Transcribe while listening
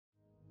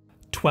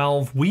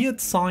12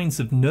 weird signs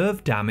of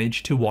nerve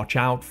damage to watch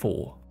out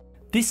for.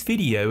 This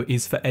video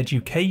is for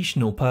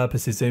educational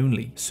purposes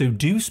only, so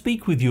do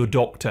speak with your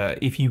doctor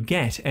if you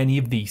get any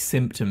of these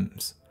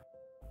symptoms.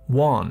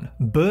 1.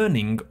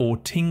 Burning or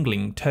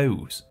tingling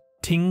toes.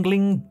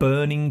 Tingling,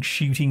 burning,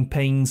 shooting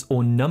pains,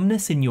 or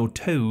numbness in your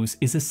toes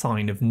is a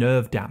sign of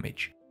nerve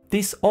damage.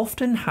 This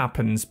often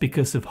happens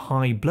because of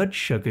high blood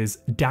sugars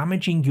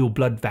damaging your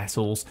blood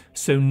vessels,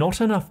 so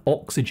not enough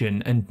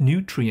oxygen and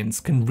nutrients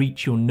can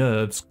reach your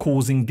nerves,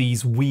 causing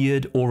these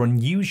weird or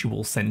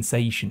unusual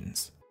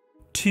sensations.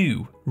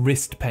 2.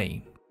 Wrist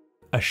pain.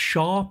 A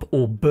sharp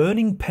or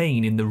burning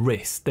pain in the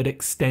wrist that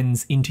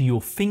extends into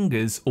your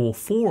fingers or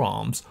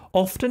forearms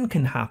often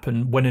can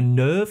happen when a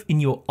nerve in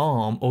your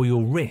arm or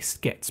your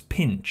wrist gets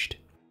pinched.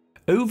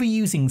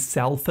 Overusing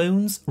cell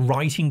phones,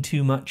 writing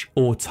too much,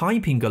 or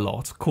typing a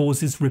lot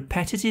causes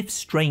repetitive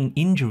strain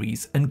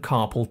injuries and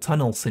carpal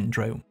tunnel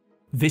syndrome.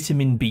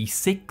 Vitamin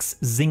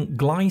B6, zinc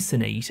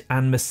glycinate,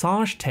 and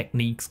massage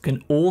techniques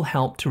can all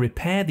help to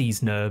repair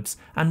these nerves,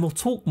 and we'll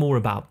talk more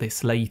about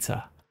this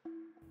later.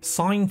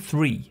 Sign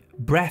 3.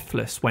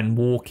 Breathless when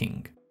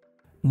walking.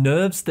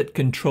 Nerves that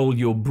control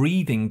your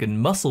breathing and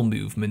muscle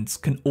movements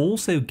can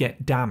also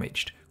get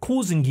damaged,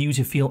 causing you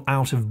to feel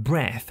out of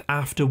breath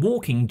after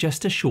walking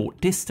just a short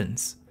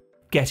distance.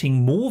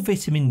 Getting more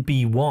vitamin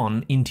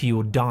B1 into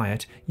your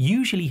diet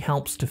usually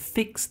helps to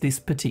fix this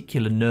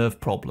particular nerve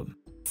problem.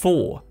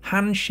 4.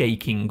 Hand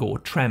shaking or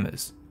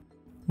tremors.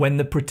 When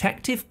the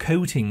protective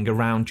coating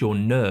around your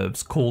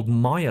nerves called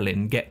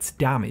myelin gets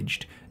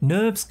damaged,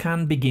 nerves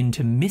can begin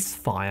to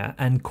misfire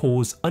and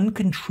cause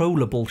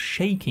uncontrollable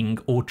shaking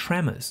or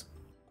tremors.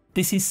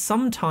 This is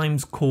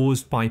sometimes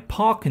caused by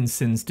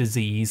Parkinson's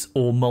disease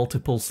or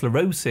multiple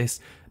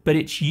sclerosis, but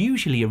it's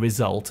usually a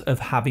result of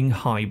having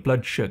high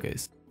blood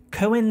sugars.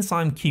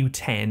 Coenzyme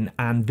Q10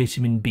 and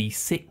vitamin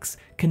B6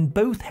 can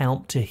both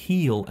help to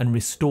heal and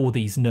restore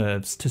these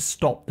nerves to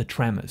stop the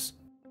tremors.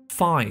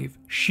 5.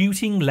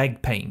 Shooting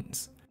leg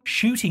pains.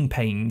 Shooting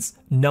pains,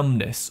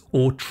 numbness,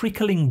 or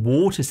trickling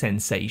water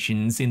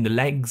sensations in the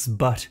legs,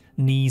 butt,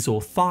 knees,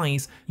 or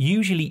thighs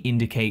usually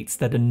indicates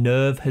that a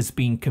nerve has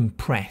been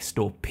compressed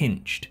or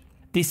pinched.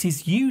 This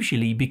is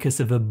usually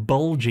because of a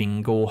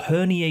bulging or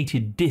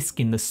herniated disc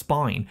in the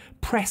spine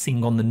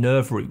pressing on the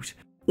nerve root,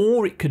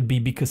 or it could be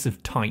because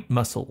of tight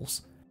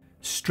muscles.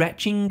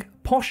 Stretching,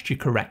 posture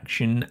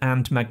correction,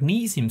 and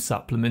magnesium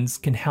supplements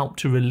can help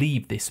to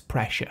relieve this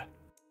pressure.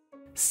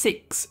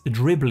 6.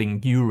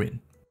 Dribbling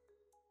urine.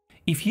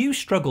 If you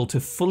struggle to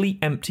fully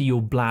empty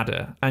your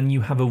bladder and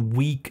you have a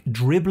weak,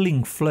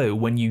 dribbling flow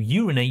when you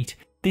urinate,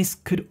 this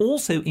could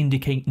also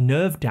indicate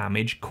nerve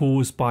damage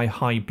caused by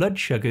high blood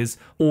sugars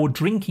or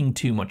drinking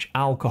too much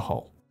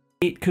alcohol.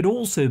 It could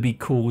also be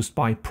caused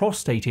by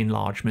prostate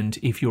enlargement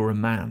if you're a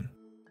man.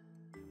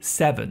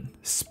 7.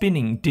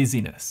 Spinning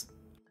dizziness.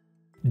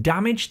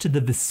 Damage to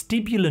the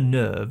vestibular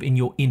nerve in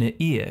your inner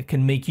ear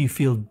can make you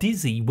feel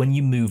dizzy when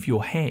you move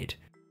your head.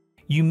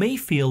 You may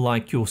feel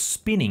like you're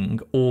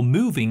spinning or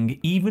moving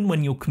even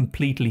when you're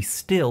completely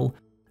still,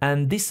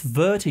 and this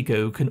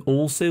vertigo can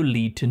also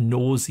lead to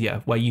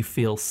nausea where you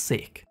feel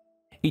sick.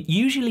 It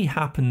usually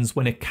happens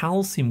when a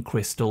calcium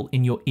crystal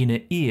in your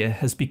inner ear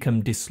has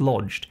become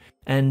dislodged,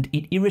 and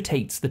it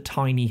irritates the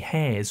tiny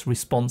hairs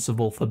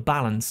responsible for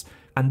balance,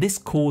 and this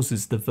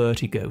causes the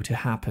vertigo to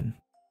happen.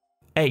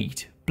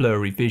 8.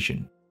 Blurry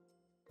vision.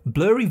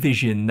 Blurry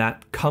vision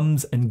that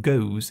comes and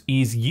goes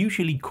is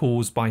usually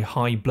caused by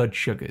high blood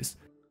sugars.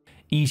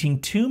 Eating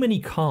too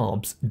many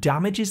carbs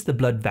damages the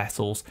blood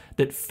vessels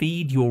that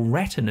feed your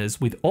retinas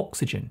with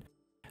oxygen,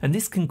 and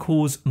this can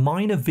cause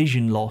minor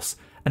vision loss,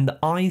 and the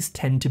eyes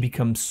tend to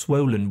become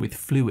swollen with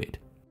fluid.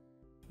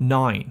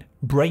 9.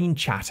 Brain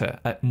chatter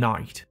at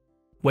night.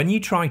 When you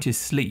try to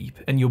sleep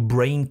and your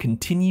brain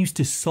continues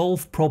to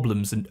solve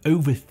problems and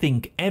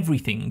overthink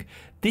everything,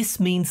 this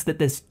means that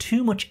there's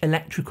too much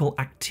electrical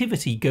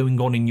activity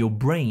going on in your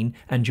brain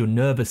and your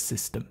nervous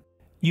system.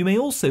 You may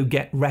also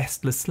get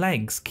restless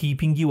legs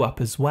keeping you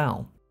up as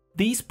well.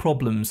 These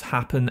problems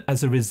happen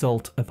as a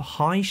result of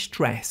high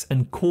stress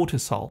and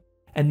cortisol,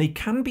 and they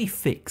can be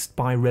fixed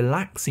by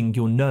relaxing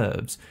your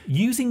nerves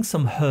using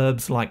some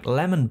herbs like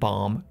lemon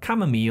balm,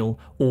 chamomile,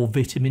 or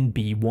vitamin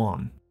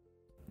B1.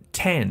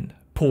 10.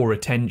 Poor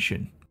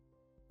attention.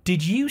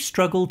 Did you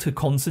struggle to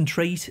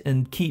concentrate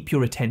and keep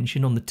your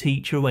attention on the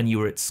teacher when you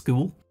were at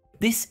school?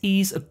 This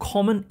is a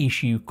common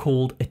issue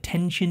called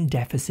attention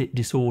deficit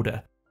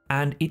disorder,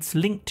 and it's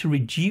linked to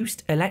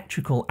reduced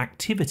electrical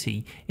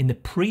activity in the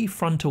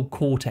prefrontal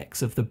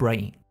cortex of the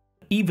brain.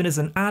 Even as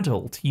an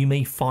adult, you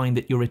may find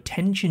that your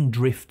attention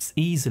drifts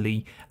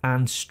easily,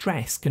 and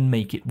stress can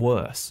make it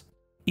worse.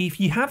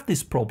 If you have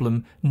this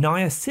problem,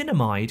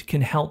 niacinamide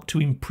can help to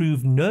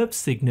improve nerve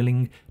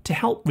signaling to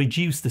help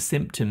reduce the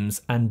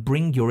symptoms and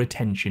bring your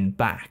attention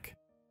back.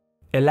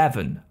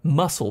 11.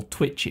 Muscle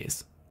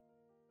twitches.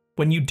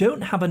 When you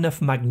don't have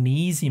enough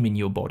magnesium in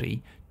your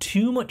body,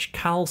 too much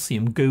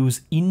calcium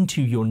goes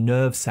into your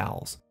nerve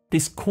cells.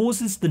 This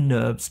causes the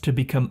nerves to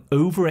become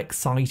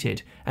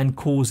overexcited and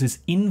causes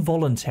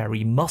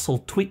involuntary muscle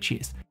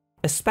twitches,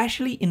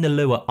 especially in the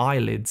lower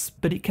eyelids,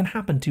 but it can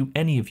happen to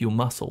any of your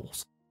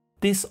muscles.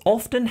 This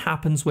often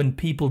happens when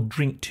people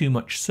drink too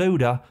much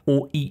soda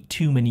or eat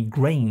too many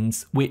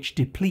grains, which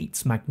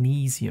depletes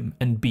magnesium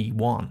and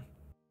B1.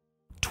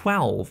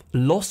 12.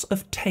 Loss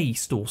of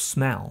taste or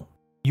smell.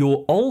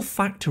 Your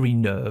olfactory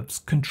nerves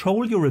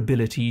control your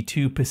ability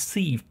to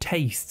perceive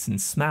tastes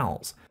and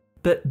smells,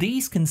 but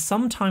these can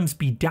sometimes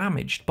be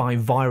damaged by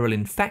viral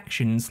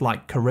infections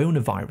like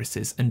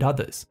coronaviruses and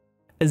others.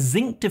 A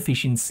zinc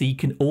deficiency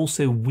can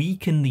also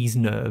weaken these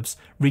nerves,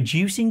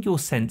 reducing your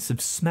sense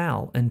of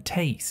smell and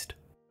taste.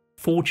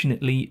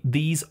 Fortunately,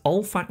 these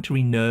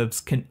olfactory nerves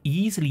can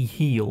easily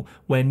heal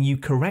when you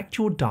correct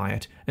your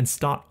diet and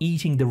start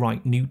eating the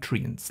right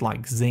nutrients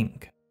like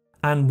zinc.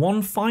 And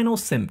one final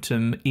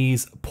symptom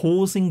is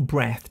pausing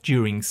breath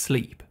during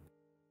sleep.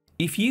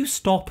 If you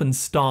stop and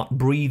start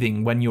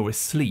breathing when you're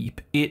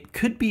asleep, it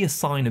could be a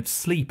sign of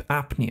sleep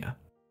apnea.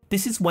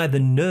 This is where the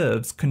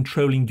nerves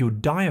controlling your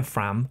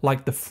diaphragm,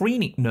 like the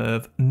phrenic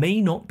nerve, may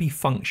not be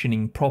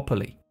functioning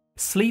properly.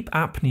 Sleep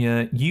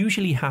apnea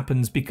usually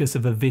happens because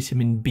of a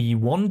vitamin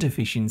B1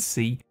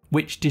 deficiency,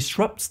 which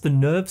disrupts the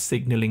nerve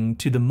signaling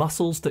to the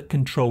muscles that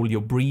control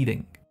your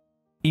breathing.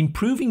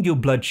 Improving your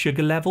blood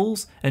sugar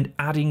levels and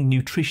adding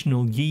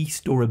nutritional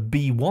yeast or a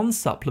B1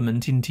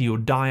 supplement into your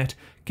diet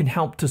can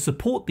help to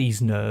support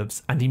these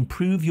nerves and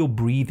improve your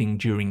breathing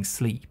during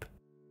sleep.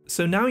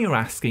 So now you're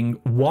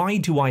asking, why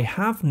do I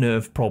have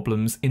nerve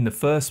problems in the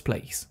first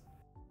place?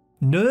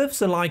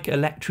 Nerves are like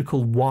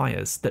electrical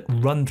wires that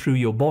run through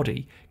your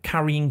body,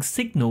 carrying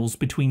signals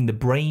between the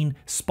brain,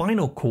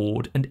 spinal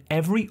cord, and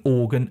every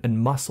organ and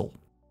muscle.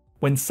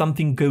 When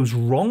something goes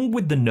wrong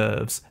with the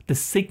nerves, the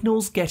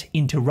signals get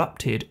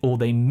interrupted or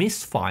they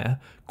misfire,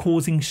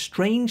 causing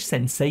strange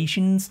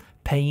sensations,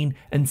 pain,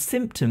 and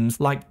symptoms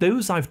like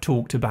those I've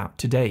talked about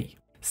today.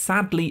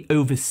 Sadly,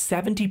 over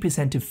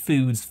 70% of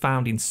foods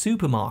found in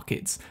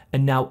supermarkets are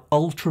now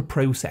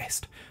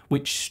ultra-processed,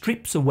 which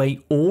strips away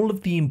all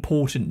of the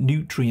important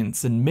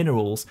nutrients and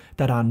minerals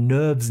that our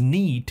nerves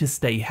need to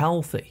stay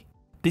healthy.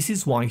 This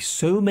is why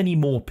so many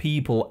more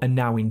people are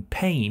now in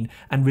pain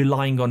and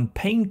relying on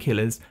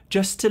painkillers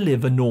just to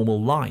live a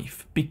normal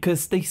life,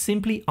 because they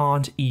simply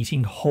aren't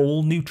eating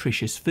whole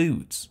nutritious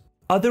foods.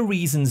 Other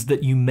reasons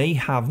that you may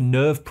have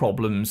nerve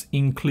problems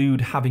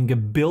include having a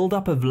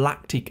buildup of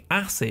lactic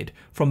acid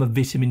from a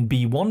vitamin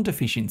B1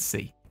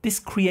 deficiency. This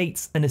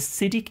creates an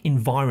acidic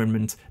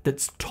environment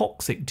that's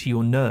toxic to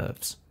your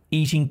nerves.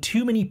 Eating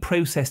too many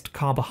processed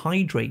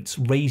carbohydrates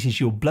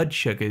raises your blood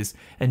sugars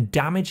and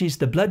damages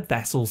the blood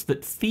vessels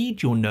that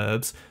feed your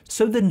nerves,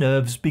 so the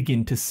nerves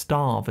begin to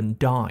starve and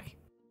die.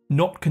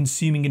 Not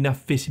consuming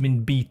enough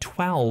vitamin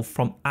B12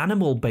 from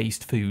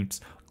animal-based foods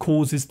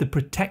causes the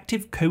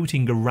protective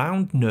coating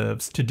around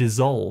nerves to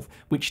dissolve,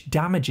 which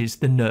damages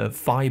the nerve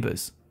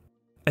fibers.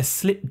 A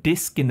slipped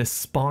disc in the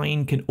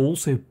spine can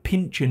also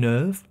pinch a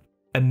nerve.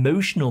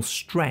 Emotional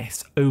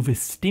stress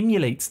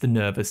overstimulates the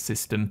nervous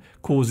system,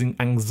 causing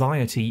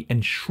anxiety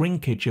and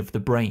shrinkage of the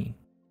brain.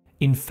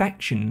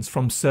 Infections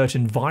from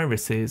certain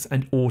viruses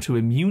and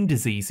autoimmune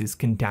diseases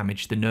can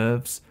damage the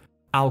nerves.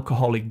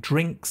 Alcoholic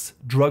drinks,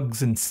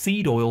 drugs, and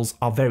seed oils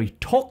are very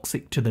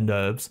toxic to the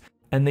nerves,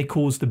 and they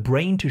cause the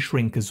brain to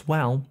shrink as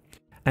well.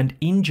 And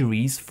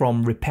injuries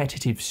from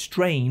repetitive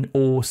strain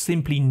or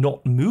simply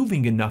not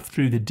moving enough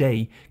through the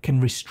day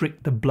can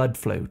restrict the blood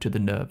flow to the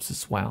nerves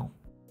as well.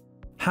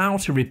 How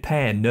to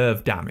repair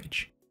nerve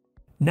damage.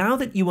 Now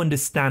that you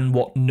understand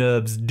what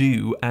nerves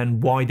do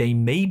and why they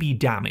may be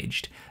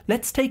damaged,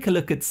 let's take a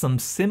look at some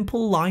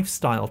simple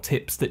lifestyle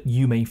tips that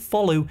you may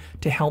follow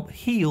to help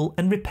heal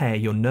and repair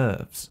your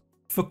nerves.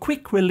 For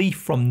quick relief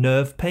from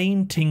nerve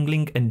pain,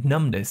 tingling, and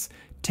numbness,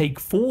 take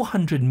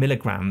 400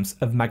 milligrams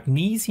of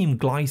magnesium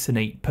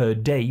glycinate per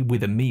day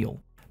with a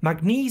meal.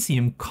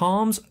 Magnesium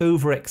calms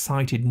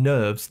overexcited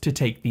nerves to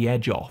take the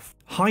edge off.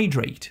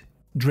 Hydrate.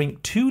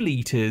 Drink 2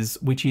 litres,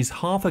 which is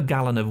half a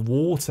gallon of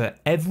water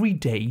every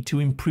day to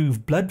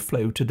improve blood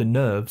flow to the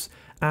nerves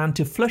and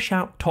to flush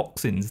out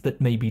toxins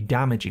that may be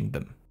damaging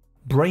them.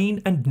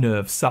 Brain and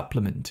nerve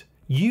supplement.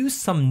 Use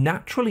some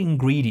natural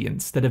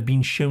ingredients that have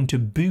been shown to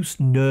boost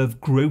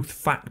nerve growth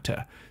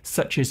factor,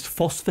 such as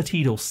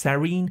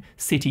phosphatidylserine,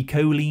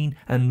 citicoline,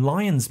 and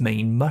lion's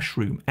mane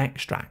mushroom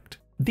extract.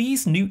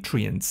 These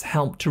nutrients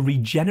help to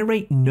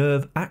regenerate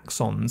nerve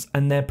axons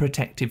and their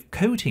protective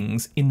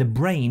coatings in the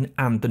brain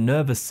and the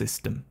nervous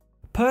system.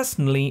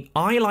 Personally,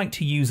 I like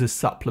to use a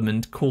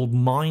supplement called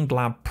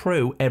MindLab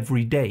Pro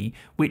every day,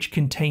 which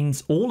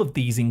contains all of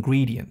these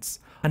ingredients,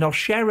 and I'll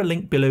share a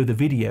link below the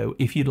video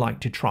if you'd like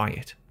to try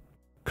it.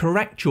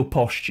 Correct your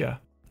posture.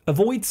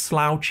 Avoid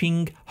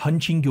slouching,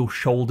 hunching your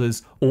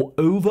shoulders, or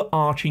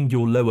overarching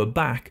your lower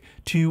back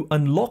to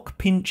unlock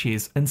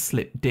pinches and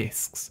slip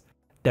discs.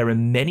 There are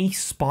many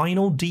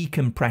spinal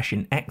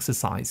decompression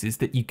exercises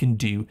that you can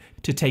do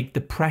to take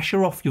the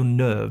pressure off your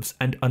nerves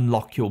and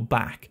unlock your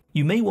back.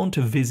 You may want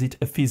to visit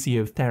a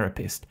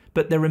physiotherapist,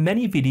 but there are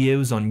many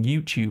videos on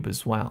YouTube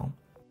as well.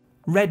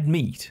 Red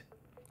meat.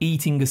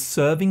 Eating a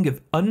serving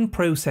of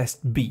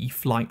unprocessed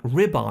beef like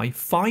ribeye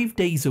 5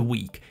 days a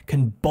week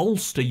can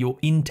bolster your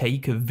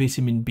intake of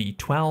vitamin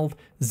B12,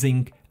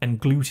 zinc,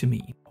 and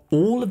glutamine.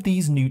 All of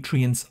these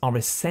nutrients are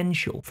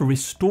essential for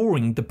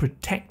restoring the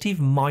protective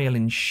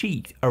myelin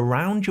sheath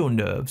around your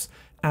nerves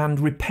and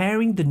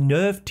repairing the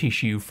nerve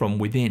tissue from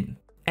within.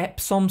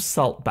 Epsom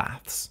salt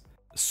baths.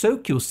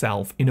 Soak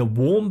yourself in a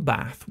warm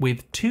bath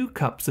with 2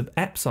 cups of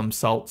Epsom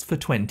salts for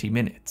 20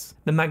 minutes.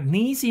 The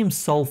magnesium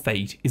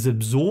sulfate is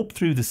absorbed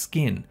through the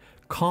skin,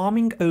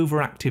 calming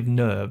overactive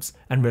nerves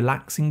and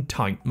relaxing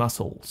tight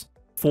muscles.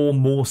 For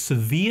more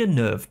severe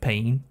nerve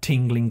pain,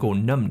 tingling or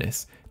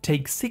numbness,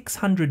 take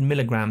 600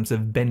 mg of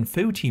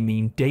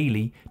benfotiamine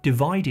daily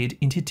divided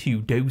into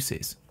 2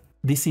 doses.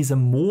 This is a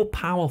more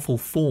powerful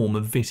form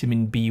of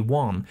vitamin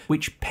B1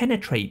 which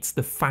penetrates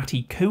the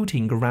fatty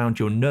coating around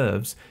your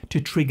nerves to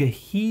trigger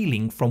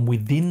healing from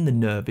within the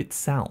nerve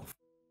itself.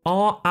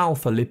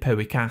 R-alpha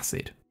lipoic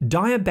acid.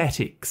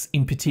 Diabetics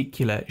in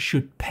particular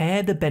should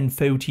pair the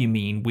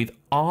benfotiamine with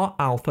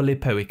R-alpha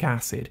lipoic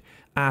acid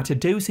at a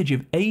dosage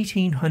of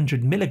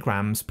 1800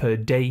 mg per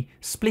day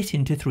split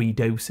into 3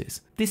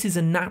 doses. This is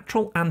a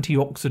natural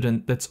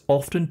antioxidant that's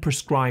often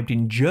prescribed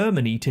in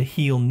Germany to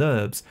heal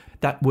nerves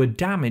that were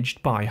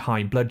damaged by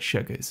high blood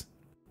sugars.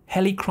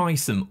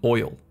 Helichrysum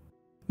oil.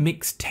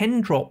 Mix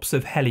 10 drops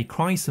of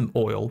helichrysum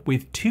oil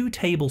with 2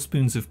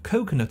 tablespoons of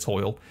coconut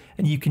oil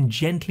and you can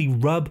gently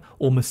rub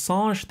or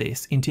massage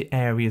this into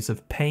areas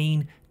of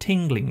pain,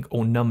 tingling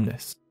or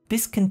numbness.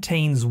 This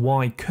contains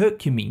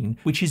Y-curcumin,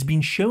 which has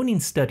been shown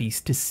in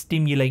studies to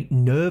stimulate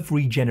nerve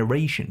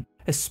regeneration,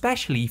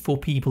 especially for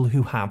people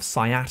who have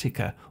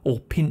sciatica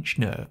or pinched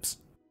nerves.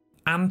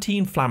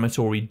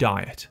 Anti-inflammatory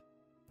diet.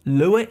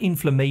 Lower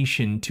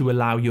inflammation to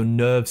allow your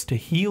nerves to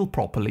heal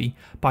properly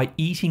by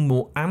eating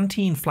more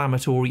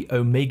anti-inflammatory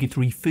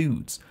omega-3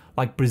 foods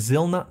like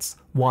Brazil nuts,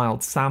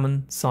 wild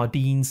salmon,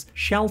 sardines,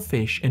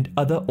 shellfish and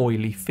other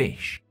oily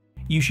fish.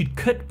 You should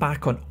cut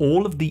back on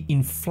all of the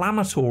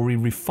inflammatory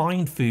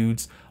refined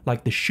foods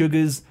like the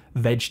sugars,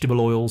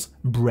 vegetable oils,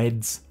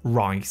 breads,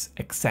 rice,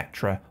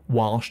 etc.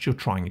 whilst you're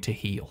trying to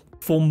heal.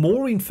 For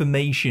more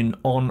information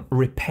on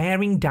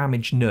repairing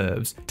damaged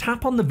nerves,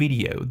 tap on the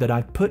video that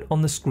I've put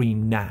on the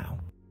screen now.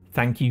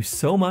 Thank you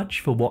so much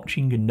for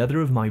watching another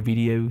of my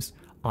videos.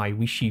 I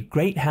wish you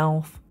great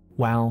health,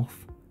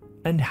 wealth,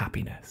 and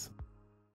happiness.